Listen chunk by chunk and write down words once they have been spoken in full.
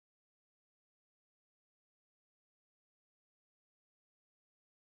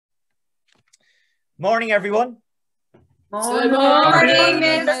Morning, everyone. Good morning,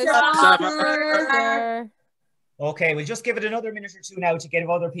 Mr. Foster. Okay, we'll just give it another minute or two now to give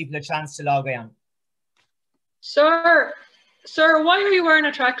other people a chance to log in. Sir, why are you wearing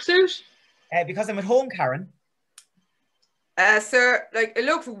a tracksuit? Because I'm at home, Karen. Sir, like, it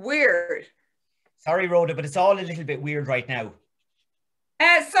looks weird. Sorry, Rhoda, but it's all a little bit weird right now.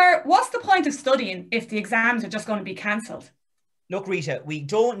 Sir, what's the point of studying if the exams are just going to be cancelled? Look, Rita, we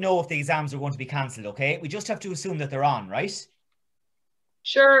don't know if the exams are going to be cancelled, okay? We just have to assume that they're on, right?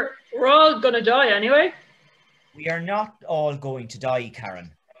 Sure, we're all going to die anyway. We are not all going to die,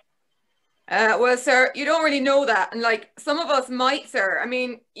 Karen. Well, sir, you don't really know that. And, like, some of us might, sir. I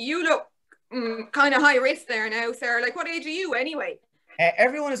mean, you look kind of high risk there now, sir. Like, what age are you anyway?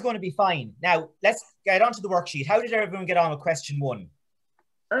 Everyone is going to be fine. Now, let's get onto the worksheet. How did everyone get on with question 1?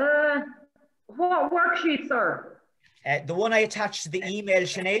 What worksheet, sir? The one I attached to the email,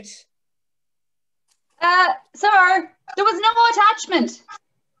 Sinead. Sir, there was no attachment.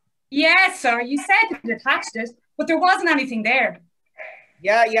 Yes, sir, you said you attached it, but there wasn't anything there.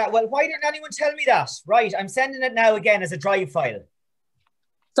 Yeah. Well, why didn't anyone tell me that? Right, I'm sending it now again as a drive file.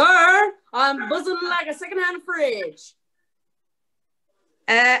 Sir, I'm buzzing like a second-hand fridge.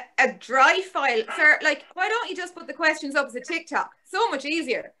 A drive file, sir. Like, why don't you just put the questions up as a TikTok? So much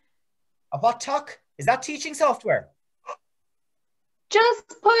easier. A what talk? Is that teaching software? Just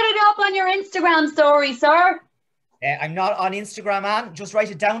put it up on your Instagram story, sir. I'm not on Instagram, Anne. Just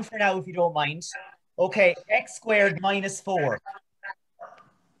write it down for now if you don't mind. Okay, x squared minus 4.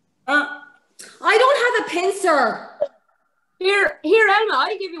 I don't have a pen, sir. Here, Elma,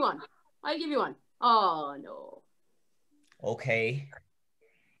 I'll give you one. Oh, no. Okay.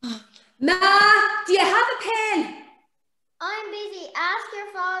 Ma, do you have a pen? I'm busy. Ask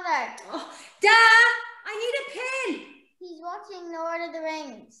your father. Oh, Dad, I need a pen. He's watching Lord of the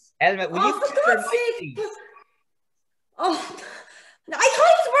Rings. Elma, will you for put your God's mic, sake. please? Oh, I thought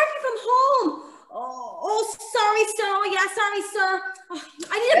he was working from home. Oh, sorry, sir. Oh, yeah, sorry, sir. Oh,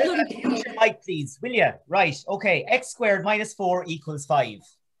 I need a Elma, bloody mute your mic, please, will you? Right, okay. X squared minus 4 equals 5.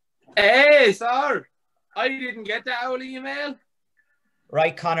 Hey, sir. I didn't get the owl email.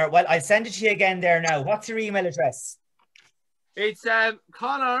 Right, Connor. Well, I'll send it to you again there now. What's your email address? It's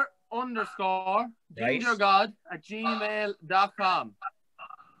Connor _ gingergod@gmail.com.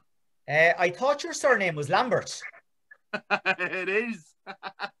 I thought your surname was Lambert. It is.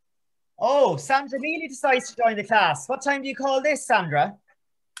 Oh, Sandra Mealy decides to join the class. What time do you call this, Sandra?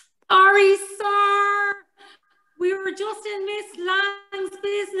 Sorry, sir. We were just in Miss Lang's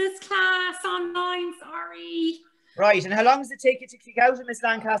business class online, sorry. Right, and how long does it take you to click out of Miss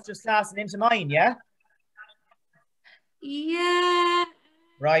Lancaster's class and into mine, yeah? Yeah.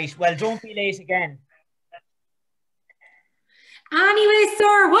 Right, well, don't be late again. Anyway,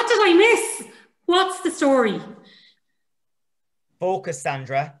 sir, what did I miss? What's the story? Focus,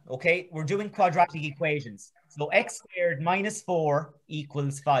 Sandra. Okay, we're doing quadratic equations. So x squared minus 4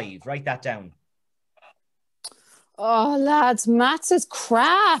 equals 5. Write that down. Oh, lads, maths is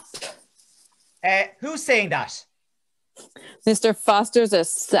crap. Who's saying that? Mr. Foster's a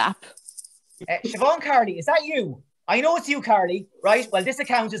sap. Siobhan Carley, is that you? I know it's you, Carly. Right, well, this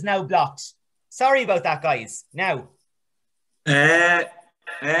account is now blocked. Sorry about that, guys. Now. Sir.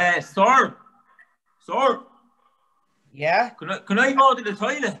 Yeah? Can I go to the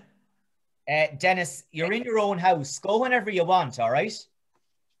toilet? Dennis, you're in your own house. Go whenever you want, all right?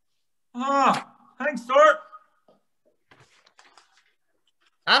 Thanks, sir.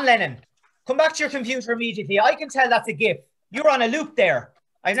 Anne Lennon, come back to your computer immediately. I can tell that's a GIF. You're on a loop there.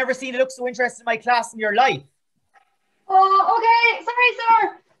 I've never seen you look so interested in my class in your life. Oh, okay. Sorry,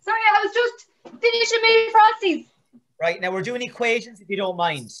 sir. Sorry, I was just finishing my frosties. Right, now we're doing equations if you don't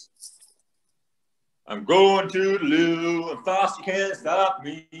mind. I'm going to the loo and Frosty can't stop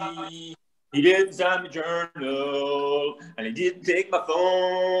me. He didn't sign my journal and he didn't take my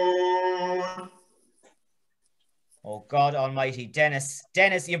phone. Oh, God almighty. Dennis,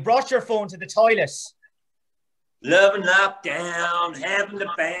 you brought your phone to the toilet. Loving lockdown, having the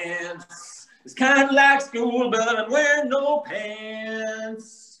pants. It's kind of like school, but I'm wearing no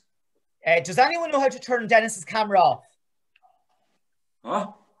pants. Does anyone know how to turn Dennis's camera off?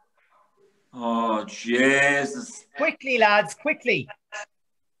 Huh? Oh, Jesus. Quickly, lads, quickly.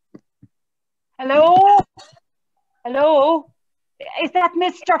 Hello? Is that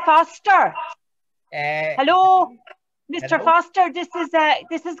Mr. Foster? Hello? Mr. Hello? Foster, this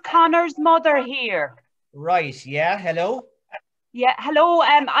is Connor's mother here. Right, yeah, hello? Yeah, hello.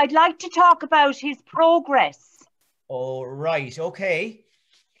 I'd like to talk about his progress. Oh, right, okay.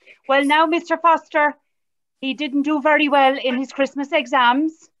 Well, now, Mr. Foster, he didn't do very well in his Christmas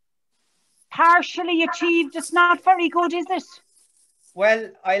exams. partially achieved. It's not very good, is it? Well,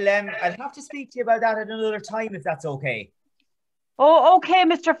 I'll have to speak to you about that at another time if that's okay. Oh, okay,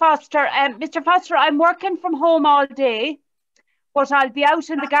 Mr. Foster. Mr. Foster, I'm working from home all day, but I'll be out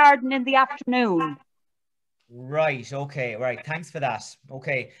in the garden in the afternoon. Right, okay, right. Thanks for that.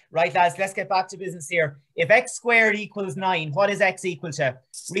 Okay, right, lads, let's get back to business here. If x squared equals 9, what is x equal to?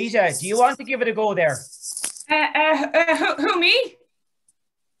 Rita, do you want to give it a go there? Who, me?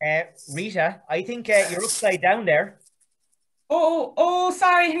 Rita, I think you're upside down there. Oh,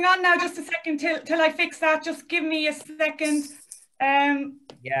 sorry. Hang on now, just a second till I fix that. Just give me a second.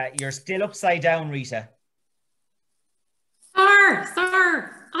 Yeah, you're still upside down, Rita.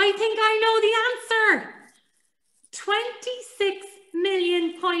 Sir, I think I know the answer.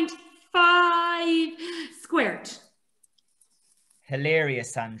 26,000,000.5 squared.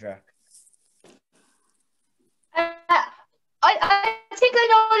 Hilarious, Sandra. I think I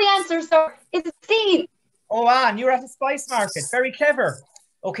know the answer, sir. It's C. Oh, Anne, you're at the spice market. Very clever.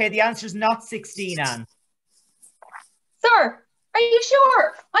 Okay, the answer's not 16, Anne. Sir, are you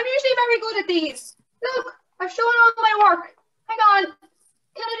sure? I'm usually very good at these. Look, I've shown all my work. Hang on.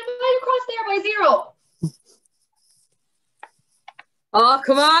 Can I divide across there by 0? Oh,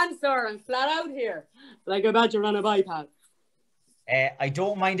 come on, sir. I'm flat out here. Like about to run a bypass. I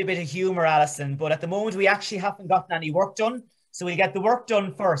don't mind a bit of humour, Alison, but at the moment we actually haven't gotten any work done. So we'll get the work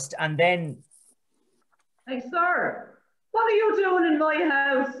done first and then... Hey, sir, what are you doing in my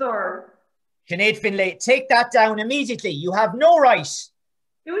house, sir? Sinead Finlay, take that down immediately. You have no right.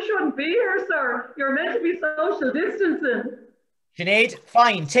 You shouldn't be here, sir. You're meant to be social distancing. Sinead,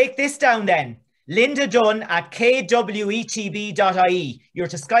 fine. Take this down then. Linda Dunn at kwetb.ie. You're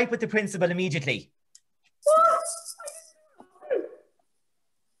to Skype with the principal immediately. What?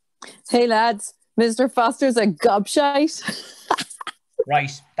 Hey lads, Mr. Foster's a gobshite.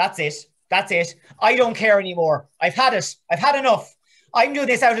 Right, that's it. That's it. I don't care anymore. I've had it. I've had enough. I'm doing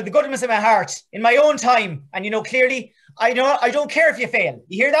this out of the goodness of my heart, in my own time. And you know, clearly, I don't care if you fail.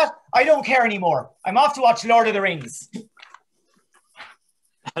 You hear that? I don't care anymore. I'm off to watch Lord of the Rings.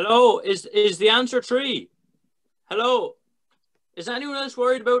 Hello, is the answer 3? Hello, is anyone else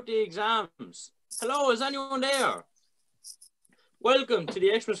worried about the exams? Hello, is anyone there? Welcome to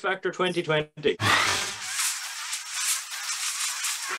the Xmas Factor 2020.